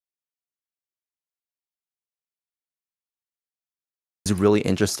is really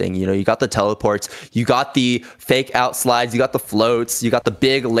interesting. You know, you got the teleports, you got the fake out slides, you got the floats, you got the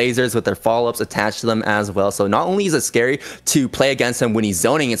big lasers with their follow-ups attached to them as well. So not only is it scary to play against him when he's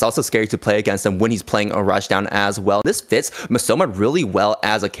zoning, it's also scary to play against him when he's playing a rushdown as well. This fits Masoma really well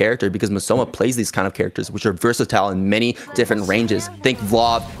as a character because Masoma plays these kind of characters which are versatile in many different ranges. Think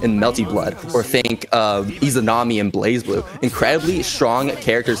Vlob in Melty Blood, or think Izanami in Blaze Blue. Incredibly strong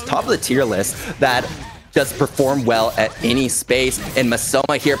characters, top of the tier list, that just perform well at any space. And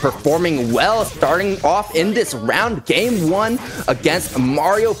Masoma here performing well, starting off in this round, game 1 against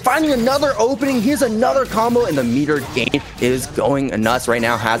Mario, finding another opening. Here's another combo, and the meter gain is going nuts right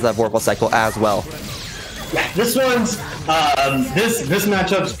now. Has that Vorpal cycle as well. Yeah, this one's this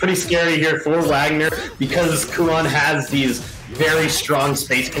matchup's pretty scary here for Wagner because Kuon has these very strong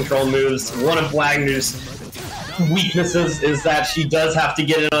space control moves. One of Wagner's weaknesses is that she does have to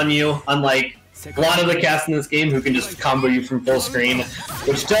get it on you, unlike a lot of the cast in this game who can just combo you from full screen,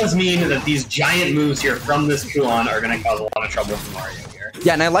 which does mean that these giant moves here from this Kuon are going to cause a lot of trouble for Mario here.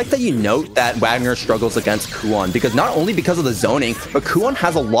 Yeah, and I like that you note that Wagner struggles against Kuon, because not only because of the zoning, but Kuon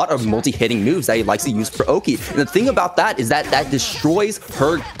has a lot of multi-hitting moves that he likes to use for Oki. And the thing about that is that that destroys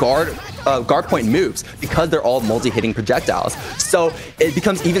her guard point moves because they're all multi-hitting projectiles. So it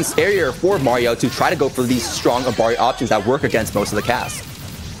becomes even scarier for Mario to try to go for these strong Abari options that work against most of the cast.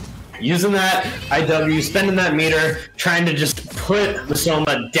 Using that IW, spending that meter, trying to just put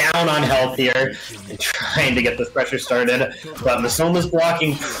Masoma down on health here, and trying to get this pressure started. But Masoma's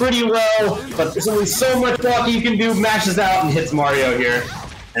blocking pretty well, but there's only so much blocking you can do, mashes out and hits Mario here.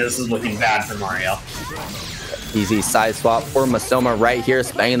 And this is looking bad for Mario. Easy side swap for Masoma right here,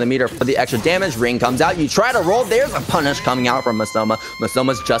 spanging the meter for the extra damage. Ring comes out, you try to roll, there's a punish coming out from Masoma.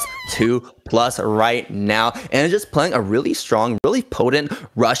 Masoma's just 2+ right now, and just playing a really strong, really potent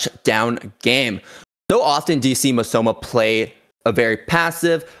rush down game. So often do you see Masoma play a very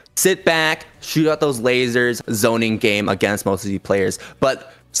passive, sit back, shoot out those lasers, zoning game against most of these players,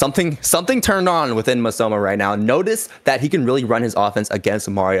 but something turned on within Masoma right now. Notice that he can really run his offense against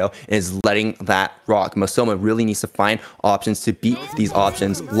Mario and is letting that rock. Masoma really needs to find options to beat these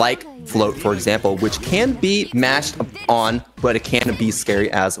options, like float, for example, which can be matched on, but it can be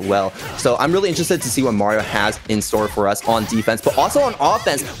scary as well. So I'm really interested to see what Mario has in store for us on defense, but also on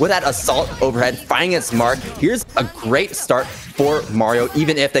offense with that assault overhead, finding its mark. Here's a great start for Mario,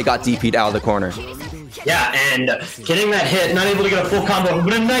 even if they got DP'd out of the corner. Yeah, and getting that hit, not able to get a full combo,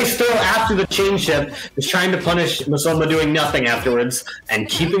 but a nice throw after the chain shift is trying to punish Masoma doing nothing afterwards, and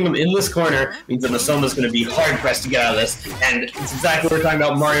keeping them in this corner means that Masoma's going to be hard-pressed to get out of this, and it's exactly what we're talking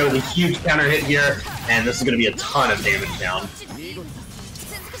about. Mario with a huge counter hit here, and this is going to be a ton of damage down.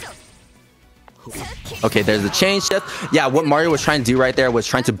 Okay, there's the chain shift. Yeah, what Mario was trying to do right there was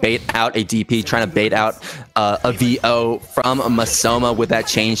trying to bait out a DP, trying to bait out a VO from Masoma with that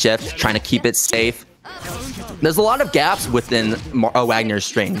chain shift, trying to keep it safe. There's a lot of gaps within Wagner's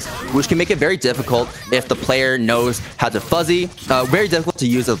strings, which can make it very difficult if the player knows how to fuzzy. Very difficult to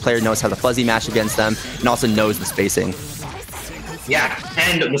use if the player knows how to fuzzy mash against them and also knows the spacing. Yeah,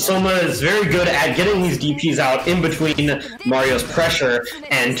 and Masoma is very good at getting these DPs out in between Mario's pressure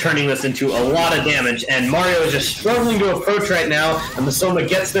and turning this into a lot of damage. And Mario is just struggling to approach right now, and Masoma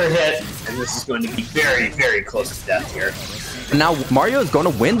gets their hit, and this is going to be very, very close to death here. And now Mario is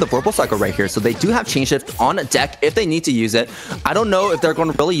going to win the Vorpal cycle right here, so they do have chain shift on deck if they need to use it. I don't know if they're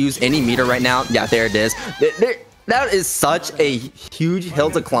going to really use any meter right now. Yeah, there it is. That is such a huge hill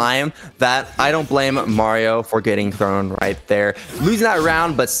to climb that I don't blame Mario for getting thrown right there. Losing that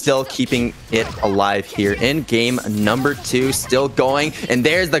round, but still keeping it alive here in game number 2. Still going, and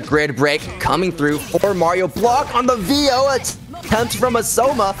there's the grid break coming through for Mario. Block on the VO attempt from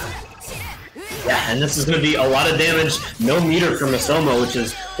Masoma. Yeah, and this is going to be a lot of damage. No meter from Masoma, which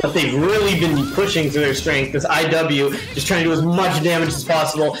is what they've really been pushing through their strength. This IW, just trying to do as much damage as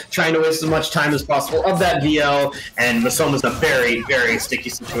possible, trying to waste as much time as possible of that VO, and Masoma's in a very, very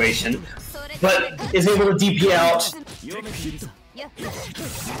sticky situation. But is able to DP out.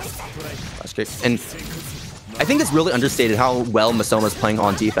 And I think it's really understated how well Masoma is playing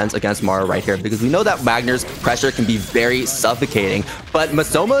on defense against Mario right here, because we know that Wagner's pressure can be very suffocating, but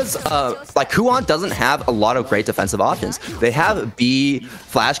Masoma's, like Kuon doesn't have a lot of great defensive options. They have B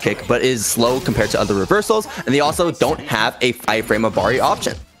flash kick, but is slow compared to other reversals, and they also don't have a 5-frame Abari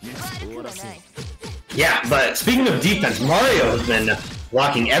option. Yeah, but speaking of defense, Mario has been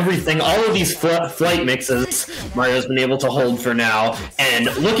blocking everything. All of these flight mixes Mario's been able to hold for now,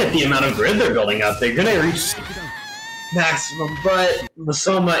 and look at the amount of grid they're building up. They're gonna reach maximum, but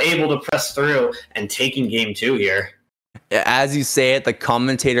Masoma able to press through and taking game 2 here. as you say it, the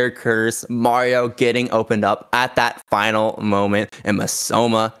commentator curse, Mario getting opened up at that final moment, and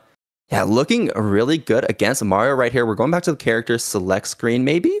Masoma, yeah, looking really good against Mario right here. We're going back to the character select screen,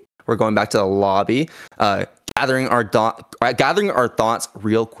 maybe? We're going back to the lobby, gathering our thoughts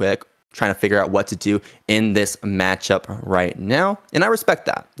real quick, trying to figure out what to do in this matchup right now. And I respect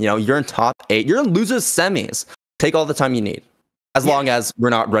that. You know, you're in top 8. You're in losers semis. Take all the time you need. As long as we're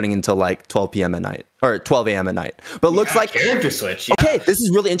not running until like 12 p.m. at night or 12 a.m. at night. But it looks like character switch. Yeah. Okay, this is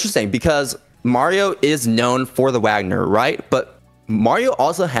really interesting because Mario is known for the Wagner, right? But Mario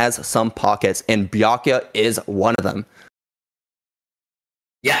also has some pockets, and Byakuya is one of them.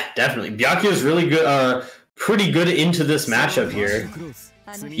 Yeah, definitely. Byakuya is really good, pretty good into this matchup here.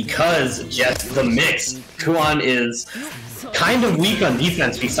 Because just the mix, Kuon is kind of weak on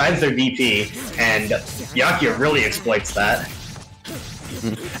defense besides their DP, and Byakuya really exploits that.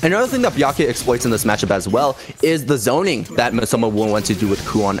 Another thing that Byakuya exploits in this matchup as well is the zoning that Masoma will want to do with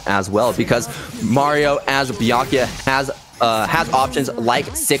Kuon as well, because Mario as Byakuya has options like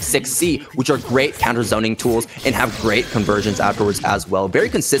 6-6C, which are great counter zoning tools and have great conversions afterwards as well. Very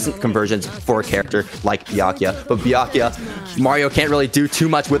consistent conversions for a character like Byakuya. But Byakuya, Mario can't really do too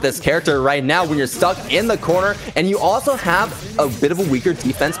much with this character right now when you're stuck in the corner, and you also have a bit of a weaker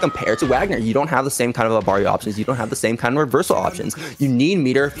defense compared to Wagner. You don't have the same kind of Barrio options. You don't have the same kind of reversal options. You need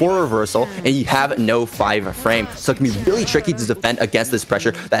meter for reversal, and you have no 5 frame. So it can be really tricky to defend against this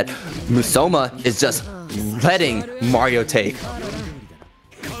pressure that Masoma is just letting Mario take.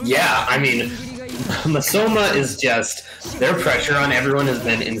 Yeah, I mean, Masoma is just, their pressure on everyone has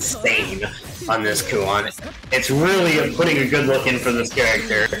been insane on this Kuon. It's really putting a good look in for this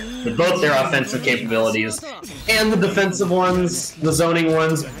character with both their offensive capabilities and the defensive ones, the zoning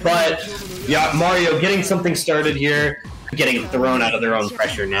ones, but yeah, Mario getting something started here, getting thrown out of their own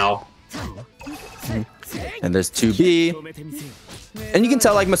pressure now. And there's 2B. And you can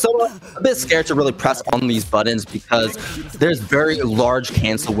tell, like, Masoma a bit scared to really press on these buttons because there's very large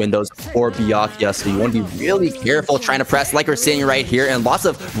cancel windows for Byakuya, so you want to be really careful trying to press like we're seeing right here, and lots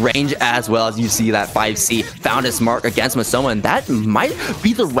of range as well, as you see that 5C found its mark against Masoma, and that might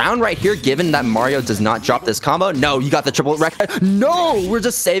be the round right here, given that Mario does not drop this combo. No, you got the triple Rekka. No, we're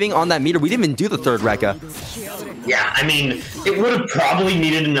just saving on that meter. We didn't even do the third Rekka. Yeah, I mean, it would have probably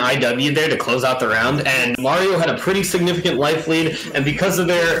needed an IW there to close out the round, and Mario had a pretty significant life lead, and because of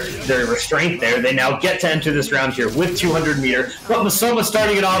their restraint there, they now get to enter this round here with 200 meter, but Masoma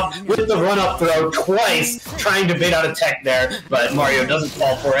starting it off with the run-up throw twice, trying to bait out a tech there, but Mario doesn't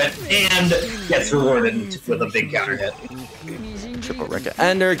fall for it, and gets rewarded with a big counter hit. Triple Rekka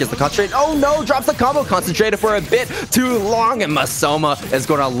Ender gets the concentrate. Oh no, drops the combo concentrated for a bit too long, and Masoma is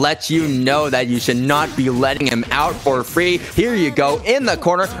going to let you know that you should not be letting him out for free. Here you go in the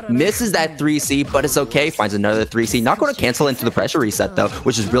corner, misses that 3C, but it's okay, finds another 3C. Not going to cancel into the pressure reset though,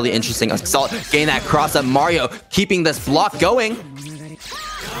 which is really interesting. Assault gain that cross up. Mario keeping this block going.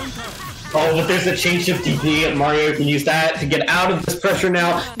 Oh, but there's a change shift DP. Mario can use that to get out of this pressure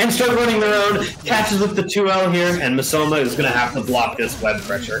now and start running their own. Catches with the 2L here, and Masoma is going to have to block this web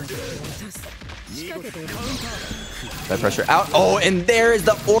pressure. Web pressure out. Oh, and there is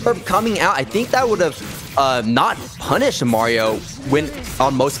the orb coming out. I think that would have not punished Mario when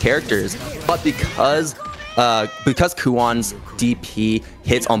on most characters, but because Kuon's DP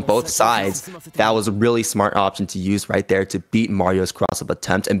hits on both sides, that was a really smart option to use right there to beat Mario's cross-up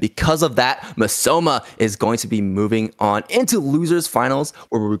attempt. And because of that, Masoma is going to be moving on into losers finals,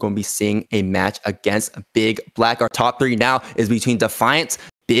 where we're going to be seeing a match against Big Black. Our top 3 now is between Defiant,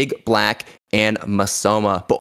 Big Black, and Masoma. But